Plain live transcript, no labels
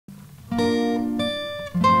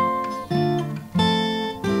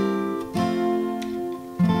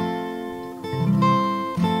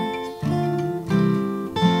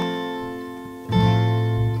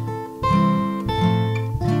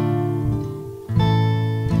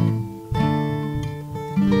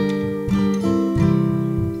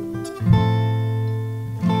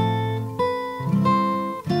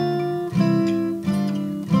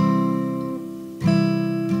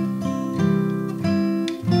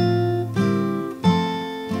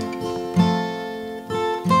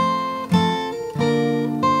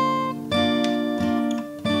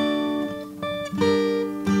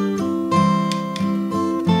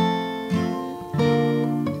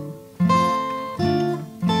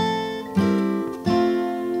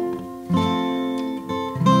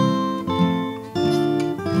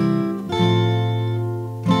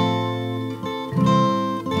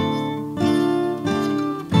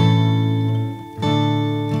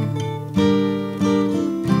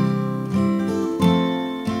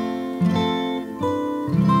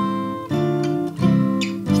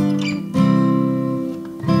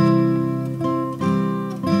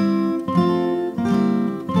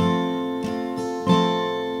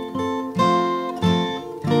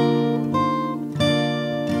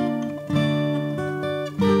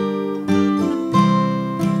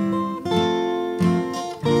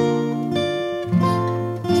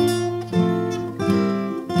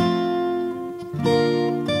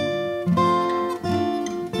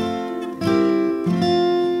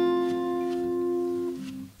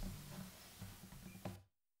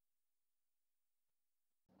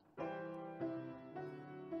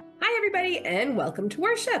and welcome to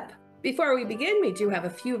worship. Before we begin, we do have a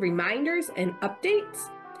few reminders and updates.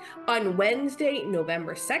 On Wednesday,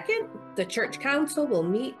 November 2nd, the Church Council will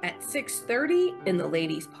meet at 6:30 in the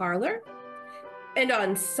Ladies' Parlor. And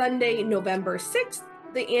on Sunday, November 6th,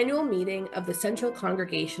 the annual meeting of the Central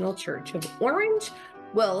Congregational Church of Orange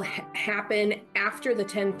will happen after the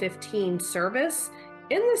 10:15 service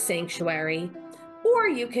in the sanctuary, or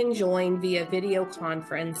you can join via video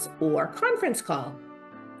conference or conference call.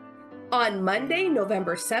 On Monday,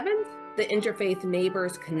 November 7th, the Interfaith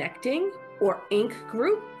Neighbors Connecting, or INC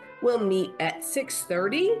group, will meet at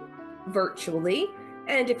 6:30 virtually.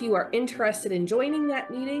 And if you are interested in joining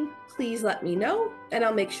that meeting, please let me know and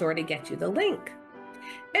I'll make sure to get you the link.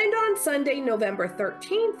 And on Sunday, November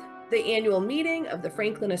 13th, the annual meeting of the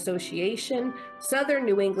Franklin Association Southern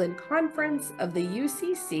New England Conference of the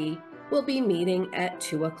UCC will be meeting at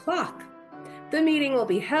 2 o'clock. The meeting will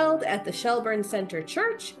be held at the Shelburne Center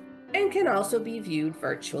Church and can also be viewed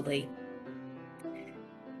virtually.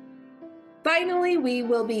 Finally, we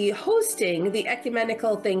will be hosting the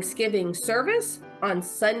Ecumenical Thanksgiving service on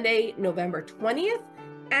Sunday, November 20th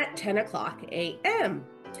at 10 o'clock a.m.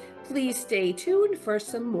 Please stay tuned for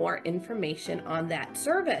some more information on that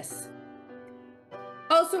service.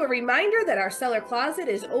 Also, a reminder that our cellar closet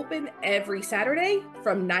is open every Saturday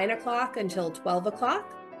from 9 o'clock until 12 o'clock,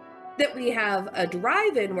 that we have a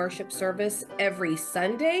drive-in worship service every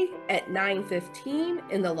Sunday at 9:15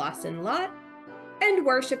 in the Lawson lot, and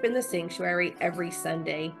worship in the sanctuary every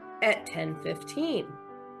Sunday at 10:15.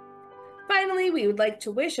 Finally, we would like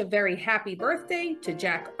to wish a very happy birthday to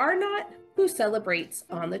Jack Arnott, who celebrates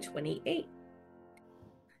on the 28th.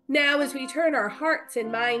 Now, as we turn our hearts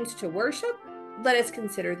and minds to worship, let us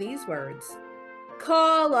consider these words.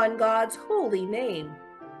 Call on God's holy name.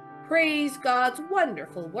 Praise God's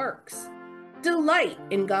wonderful works. Delight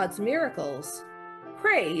in God's miracles.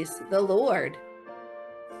 Praise the Lord.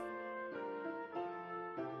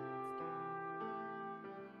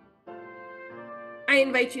 I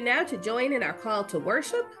invite you now to join in our call to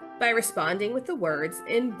worship by responding with the words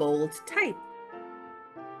in bold type.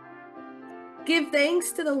 Give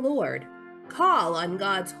thanks to the Lord. Call on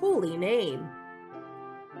God's holy name.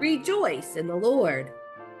 Rejoice in the Lord.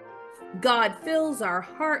 God fills our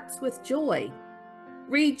hearts with joy.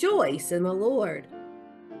 Rejoice in the Lord.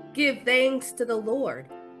 Give thanks to the Lord.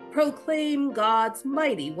 Proclaim God's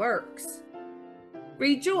mighty works.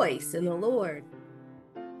 Rejoice in the Lord.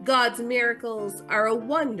 God's miracles are a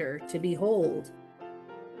wonder to behold.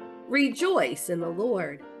 Rejoice in the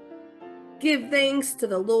Lord. Give thanks to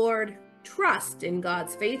the Lord. Trust in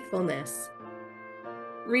God's faithfulness.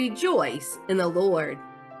 Rejoice in the Lord.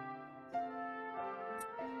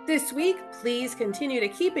 This week, please continue to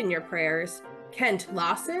keep in your prayers Kent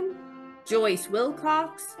Lawson, Joyce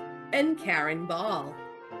Wilcox, and Karen Ball.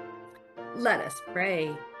 Let us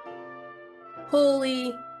pray.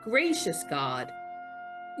 Holy, gracious God,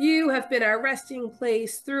 you have been our resting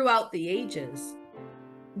place throughout the ages.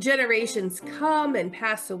 Generations come and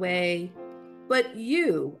pass away, but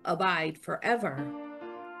you abide forever.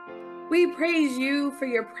 We praise you for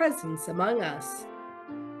your presence among us.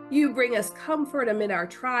 You bring us comfort amid our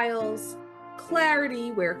trials,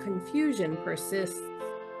 clarity where confusion persists,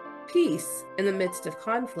 peace in the midst of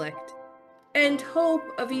conflict, and hope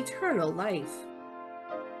of eternal life.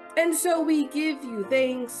 And so we give you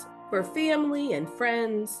thanks for family and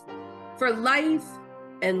friends, for life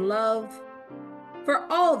and love, for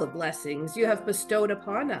all the blessings you have bestowed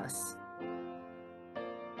upon us.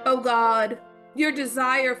 O God, your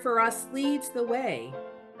desire for us leads the way.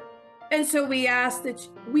 And so we ask that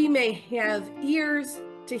we may have ears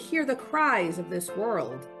to hear the cries of this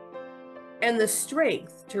world and the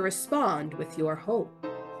strength to respond with your hope.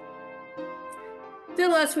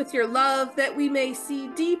 Fill us with your love that we may see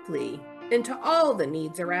deeply into all the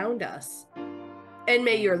needs around us. And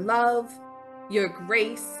may your love, your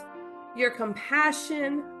grace, your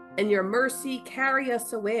compassion, and your mercy carry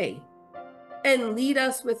us away and lead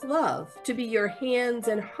us with love to be your hands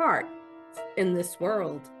and heart in this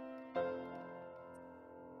world.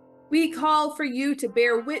 We call for you to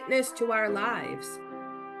bear witness to our lives,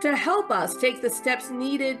 to help us take the steps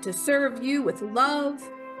needed to serve you with love,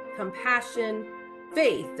 compassion,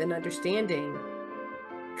 faith, and understanding.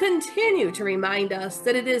 Continue to remind us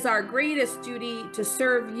that it is our greatest duty to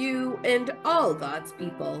serve you and all God's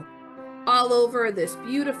people, all over this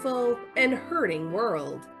beautiful and hurting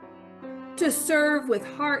world, to serve with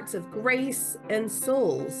hearts of grace and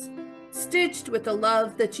souls, stitched with the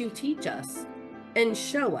love that you teach us and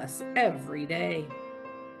show us every day.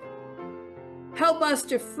 Help us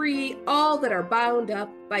to free all that are bound up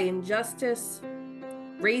by injustice,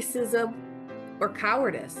 racism, or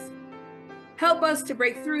cowardice. Help us to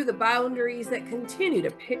break through the boundaries that continue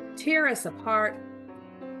to tear us apart,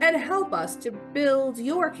 and help us to build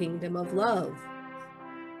your kingdom of love.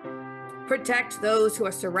 Protect those who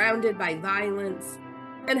are surrounded by violence,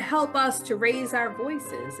 and help us to raise our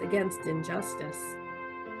voices against injustice.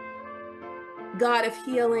 God of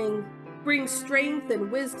healing, bring strength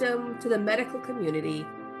and wisdom to the medical community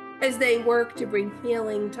as they work to bring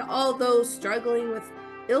healing to all those struggling with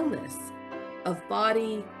illness of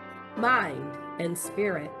body, mind, and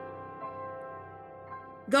spirit.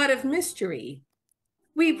 God of mystery,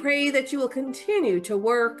 we pray that you will continue to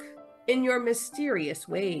work in your mysterious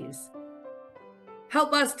ways.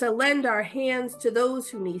 Help us to lend our hands to those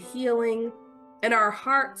who need healing and our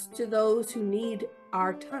hearts to those who need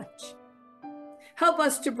our touch. Help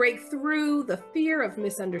us to break through the fear of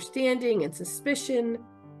misunderstanding and suspicion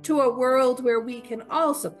to a world where we can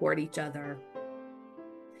all support each other.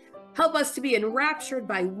 Help us to be enraptured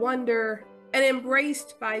by wonder and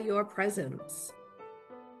embraced by your presence.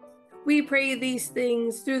 We pray these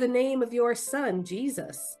things through the name of your Son,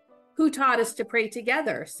 Jesus, who taught us to pray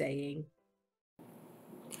together, saying,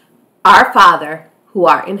 Our Father, who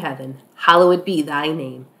art in heaven, hallowed be thy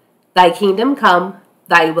name. Thy kingdom come,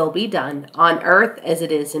 thy will be done, on earth as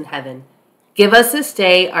it is in heaven. Give us this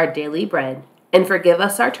day our daily bread, and forgive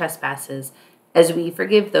us our trespasses, as we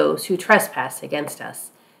forgive those who trespass against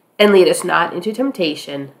us. And lead us not into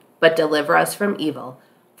temptation, but deliver us from evil.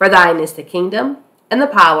 For thine is the kingdom, and the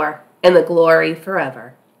power, and the glory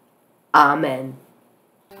forever. Amen.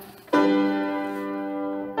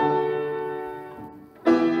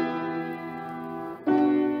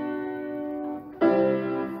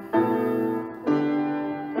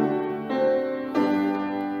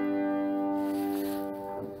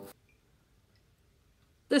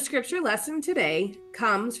 The scripture lesson today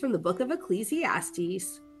comes from the book of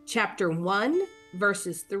Ecclesiastes, chapter 1,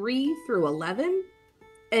 verses 3 through 11,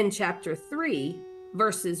 and chapter 3,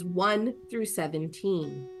 verses 1 through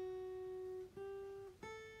 17.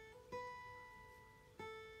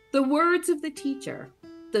 The words of the teacher,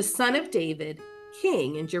 the son of David,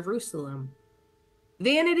 king in Jerusalem.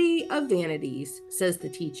 Vanity of vanities, says the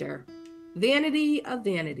teacher. Vanity of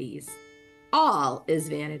vanities. All is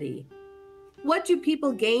vanity. What do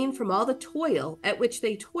people gain from all the toil at which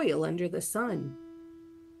they toil under the sun?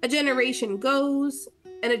 A generation goes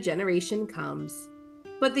and a generation comes,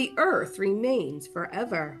 but the earth remains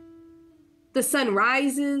forever. The sun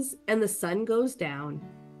rises and the sun goes down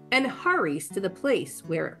and hurries to the place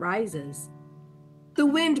where it rises. The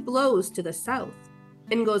wind blows to the south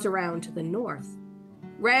and goes around to the north.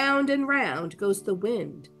 Round and round goes the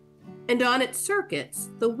wind, and on its circuits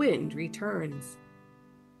the wind returns.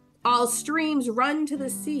 All streams run to the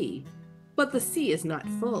sea, but the sea is not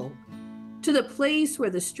full. To the place where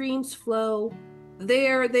the streams flow,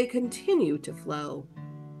 there they continue to flow.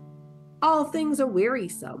 All things are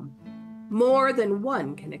wearisome, more than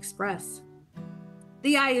one can express.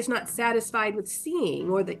 The eye is not satisfied with seeing,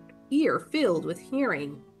 or the ear filled with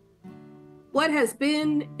hearing. What has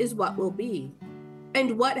been is what will be,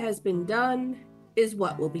 and what has been done is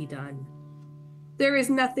what will be done. There is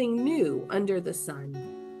nothing new under the sun.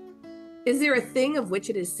 Is there a thing of which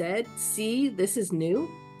it is said, "See, this is new"?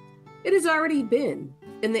 It has already been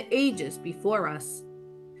in the ages before us.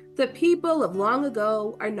 The people of long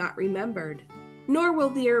ago are not remembered, nor will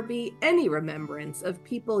there be any remembrance of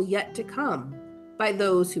people yet to come by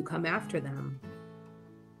those who come after them.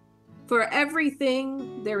 For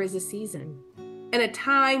everything there is a season, and a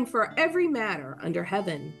time for every matter under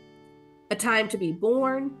heaven, a time to be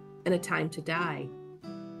born and a time to die,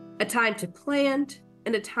 a time to plant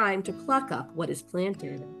and a time to pluck up what is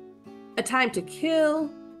planted, a time to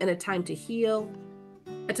kill and a time to heal,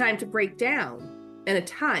 a time to break down and a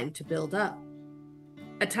time to build up,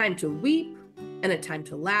 a time to weep and a time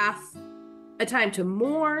to laugh, a time to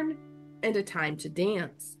mourn and a time to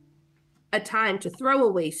dance, a time to throw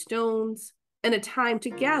away stones and a time to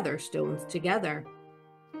gather stones together,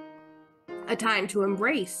 a time to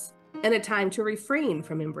embrace and a time to refrain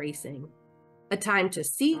from embracing, a time to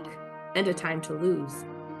seek and a time to lose,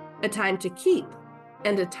 a time to keep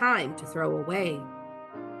and a time to throw away,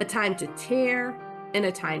 a time to tear and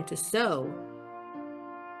a time to sow,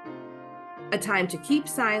 a time to keep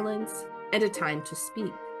silence and a time to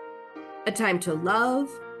speak, a time to love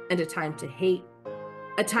and a time to hate,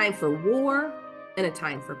 a time for war and a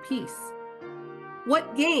time for peace.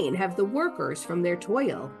 What gain have the workers from their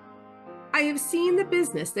toil? I have seen the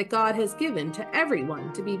business that God has given to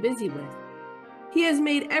everyone to be busy with. He has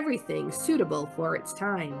made everything suitable for its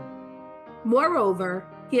time. Moreover,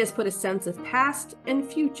 he has put a sense of past and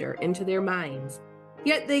future into their minds,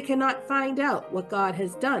 yet they cannot find out what God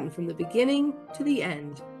has done from the beginning to the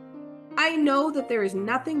end. I know that there is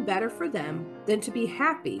nothing better for them than to be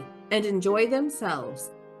happy and enjoy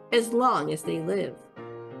themselves as long as they live.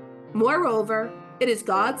 Moreover, it is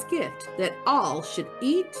God's gift that all should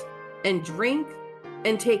eat and drink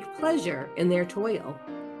and take pleasure in their toil.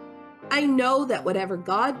 I know that whatever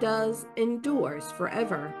God does endures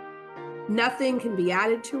forever. Nothing can be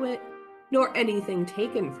added to it, nor anything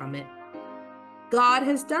taken from it. God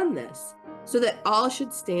has done this so that all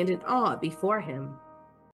should stand in awe before him.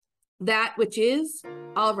 That which is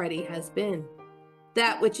already has been.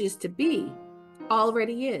 That which is to be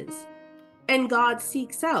already is. And God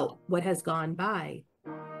seeks out what has gone by.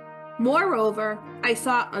 Moreover, I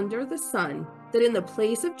saw under the sun that in the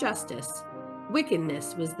place of justice,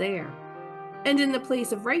 wickedness was there, and in the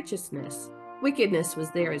place of righteousness, wickedness was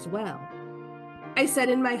there as well. I said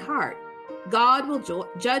in my heart, God will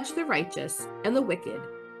judge the righteous and the wicked,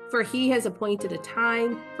 for he has appointed a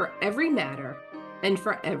time for every matter and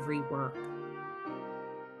for every work.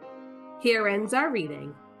 Here ends our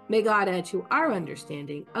reading. May God add to our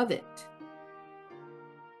understanding of it.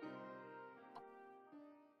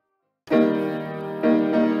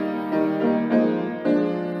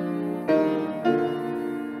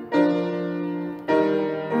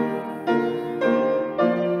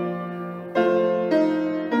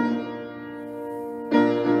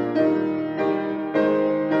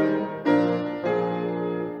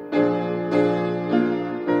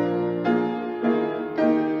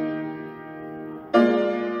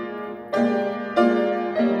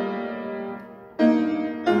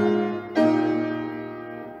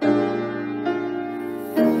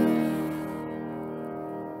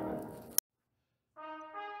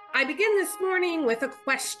 I begin this morning with a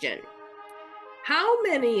question. How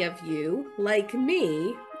many of you, like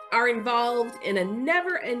me, are involved in a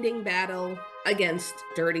never-ending battle against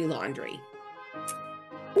dirty laundry?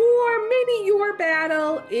 Or maybe your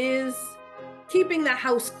battle is keeping the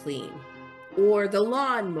house clean or the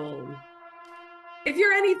lawn mown. If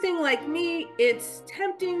you're anything like me, it's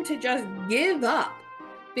tempting to just give up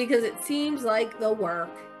because it seems like the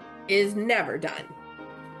work is never done.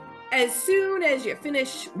 As soon as you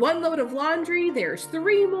finish one load of laundry, there's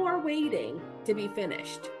 3 more waiting to be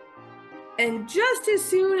finished. And just as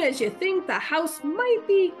soon as you think the house might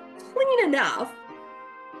be clean enough,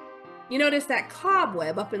 you notice that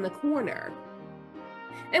cobweb up in the corner.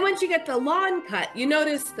 And once you get the lawn cut, you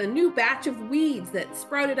notice the new batch of weeds that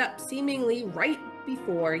sprouted up seemingly right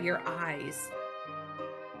before your eyes.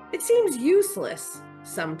 It seems useless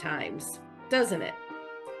sometimes, doesn't it?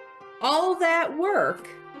 All that work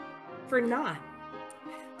for naught.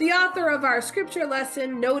 The author of our scripture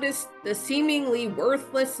lesson noticed the seemingly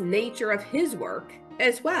worthless nature of his work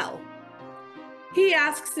as well. He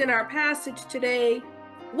asks in our passage today,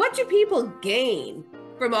 what do people gain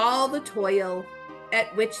from all the toil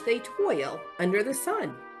at which they toil under the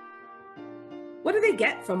sun? What do they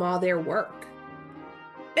get from all their work?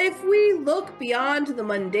 If we look beyond the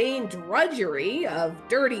mundane drudgery of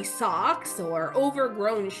dirty socks or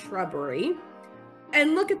overgrown shrubbery,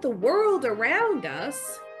 and look at the world around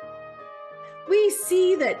us, we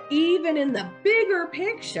see that even in the bigger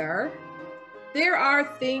picture, there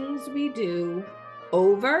are things we do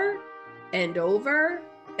over and over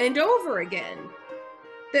and over again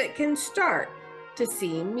that can start to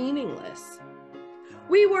seem meaningless.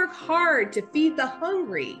 We work hard to feed the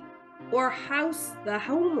hungry or house the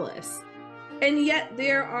homeless, and yet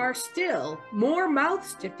there are still more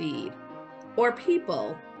mouths to feed or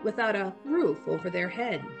people without a roof over their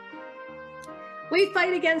head. We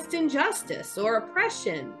fight against injustice or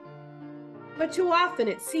oppression, but too often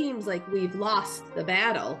it seems like we've lost the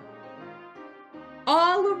battle.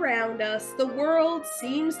 All around us, the world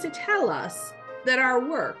seems to tell us that our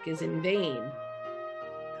work is in vain.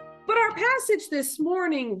 But our passage this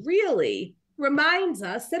morning really reminds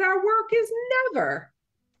us that our work is never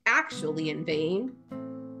actually in vain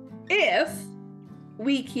if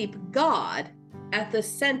we keep God at the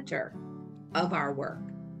center of our work.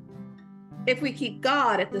 If we keep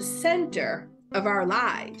God at the center of our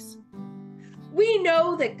lives. We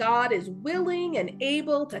know that God is willing and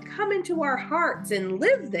able to come into our hearts and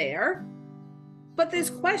live there, but this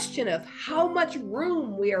question of how much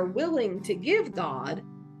room we are willing to give God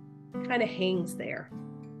kind of hangs there.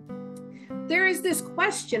 There is this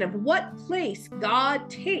question of what place God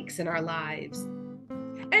takes in our lives.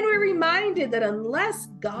 And we're reminded that unless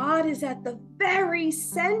God is at the very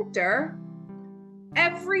center,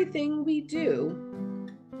 everything we do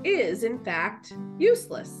is, in fact,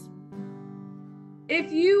 useless.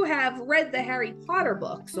 If you have read the Harry Potter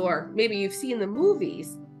books, or maybe you've seen the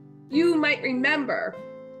movies, You might remember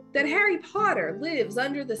that Harry Potter lives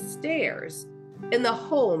under the stairs in the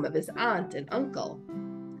home of his aunt and uncle.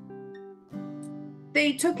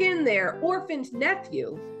 They took in their orphaned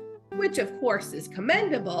nephew, which of course is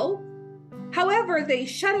commendable. However, they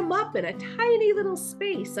shut him up in a tiny little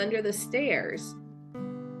space under the stairs,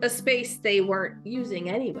 a space they weren't using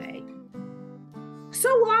anyway. So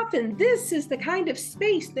often, this is the kind of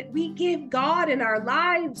space that we give God in our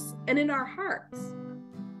lives and in our hearts.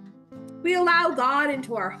 We allow God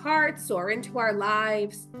into our hearts or into our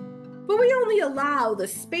lives, but we only allow the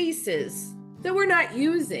spaces that we're not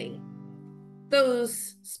using,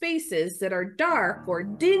 those spaces that are dark or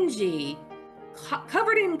dingy,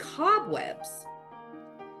 covered in cobwebs.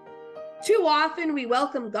 Too often we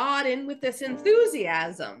welcome God in with this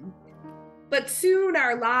enthusiasm, but soon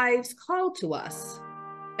our lives call to us,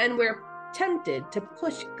 and we're tempted to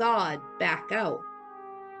push God back out.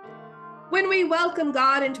 When we welcome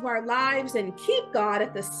God into our lives and keep God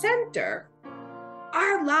at the center,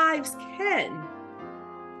 our lives can,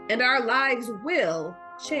 and our lives will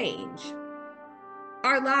change.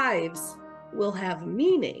 Our lives will have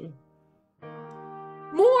meaning.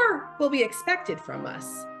 More will be expected from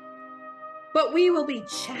us, but we will be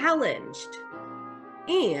challenged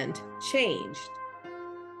and changed.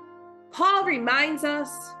 Paul reminds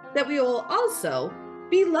us that we will also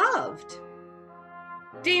be loved.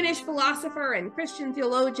 Danish philosopher and Christian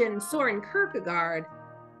theologian Søren Kierkegaard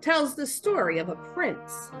tells the story of a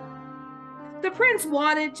prince. The prince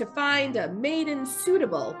wanted to find a maiden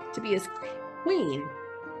suitable to be his queen.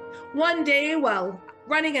 One day, while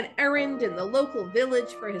running an errand in the local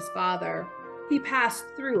village for his father, he passed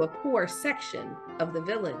through a poor section of the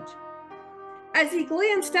village. As he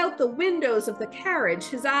glanced out the windows of the carriage,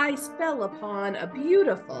 his eyes fell upon a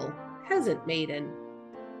beautiful peasant maiden.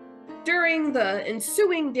 During the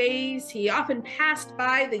ensuing days, he often passed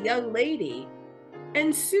by the young lady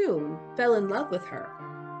and soon fell in love with her.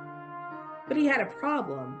 But he had a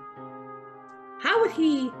problem. How would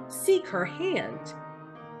he seek her hand?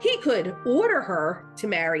 He could order her to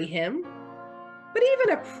marry him, but even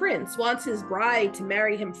a prince wants his bride to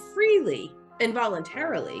marry him freely and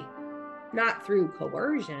voluntarily, not through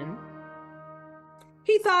coercion.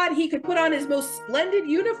 He thought he could put on his most splendid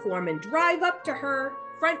uniform and drive up to her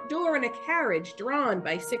front door in a carriage drawn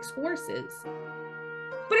by 6 horses.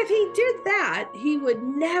 But if he did that, he would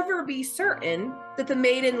never be certain that the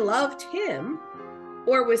maiden loved him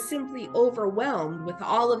or was simply overwhelmed with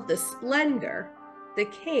all of the splendor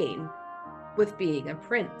that came with being a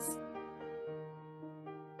prince.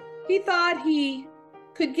 He thought he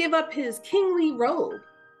could give up his kingly robe,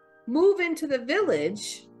 move into the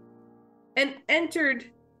village, and entered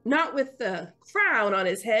not with the crown on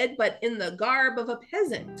his head, but in the garb of a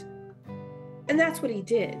peasant. And that's what he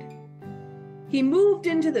did. He moved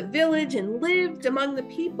into the village and lived among the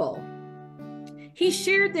people. He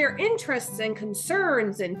shared their interests and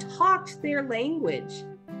concerns and talked their language.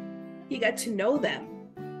 He got to know them.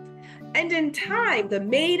 And in time, the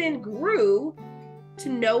maiden grew to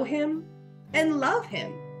know him and love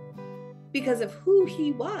him because of who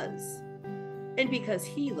he was and because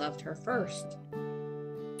he loved her first.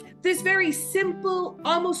 This very simple,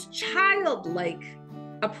 almost childlike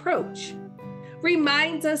approach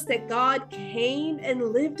reminds us that God came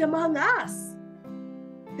and lived among us.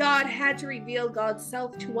 God had to reveal God's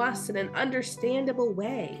self to us in an understandable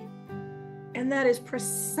way. And that is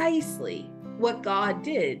precisely what God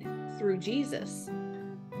did through Jesus.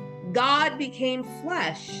 God became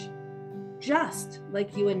flesh, just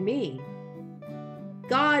like you and me.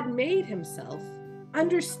 God made himself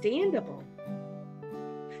understandable.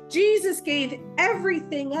 Jesus gave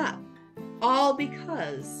everything up, all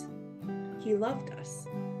because he loved us.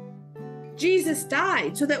 Jesus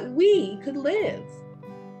died so that we could live.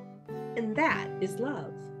 And that is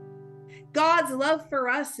love. God's love for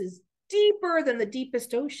us is deeper than the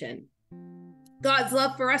deepest ocean. God's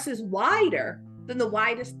love for us is wider than the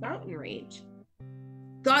widest mountain range.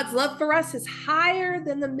 God's love for us is higher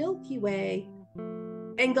than the Milky Way.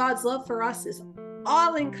 And God's love for us is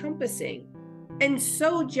all-encompassing and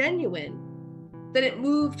so genuine that it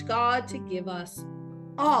moved God to give us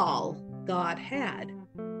all God had.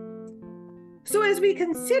 So as we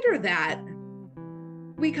consider that,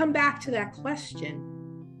 we come back to that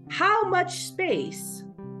question: how much space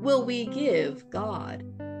will we give God?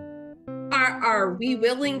 Are we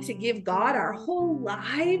willing to give God our whole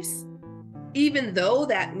lives, even though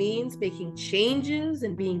that means making changes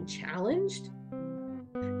and being challenged?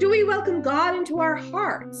 Do we welcome God into our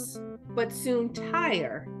hearts, but soon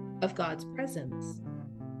tire of God's presence?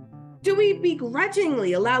 Do we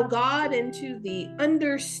begrudgingly allow God into the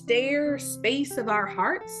under-stair space of our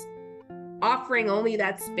hearts, offering only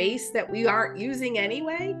that space that we aren't using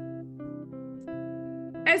anyway?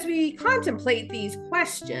 As we contemplate these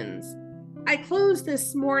questions, I closed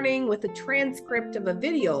this morning with a transcript of a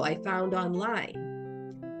video I found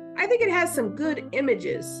online. I think it has some good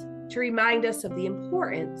images to remind us of the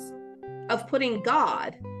importance of putting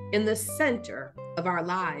God in the center of our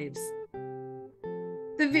lives.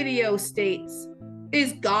 The video states,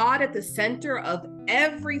 "Is God at the center of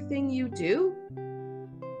everything you do?"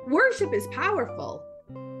 Worship is powerful,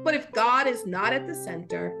 but if God is not at the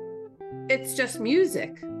center, it's just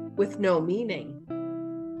music with no meaning.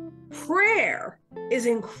 Prayer is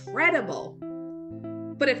incredible,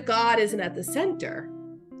 but if God isn't at the center,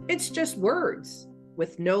 it's just words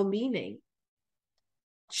with no meaning.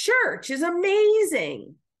 Church is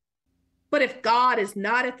amazing, but if God is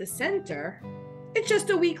not at the center, it's just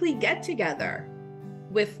a weekly get-together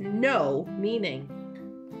with no meaning.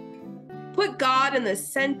 Put God in the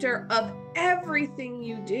center of everything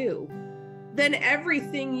you do, then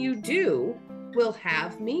everything you do will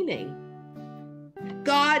have meaning.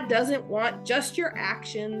 God doesn't want just your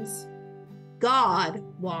actions. God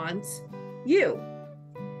wants you.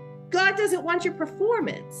 God doesn't want your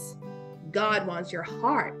performance. God wants your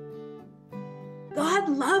heart. God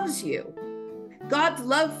loves you. God's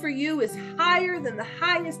love for you is higher than the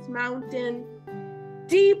highest mountain,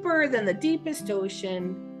 deeper than the deepest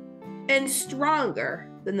ocean, and stronger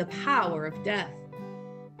than the power of death.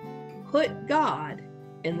 Put God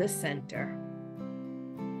in the center.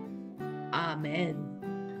 Amen.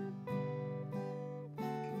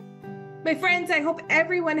 My friends, I hope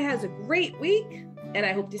everyone has a great week, and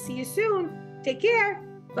I hope to see you soon. Take care.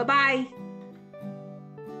 Bye-bye.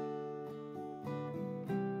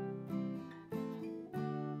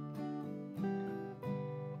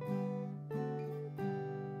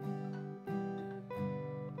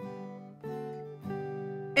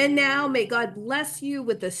 And now may God bless you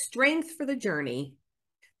with the strength for the journey.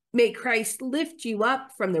 May Christ lift you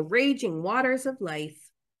up from the raging waters of life,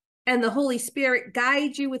 and the Holy Spirit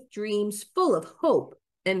guide you with dreams full of hope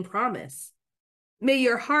and promise. May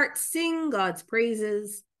your heart sing God's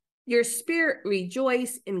praises, your spirit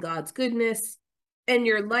rejoice in God's goodness, and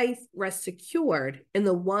your life rest secured in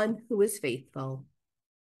the one who is faithful.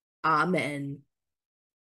 Amen.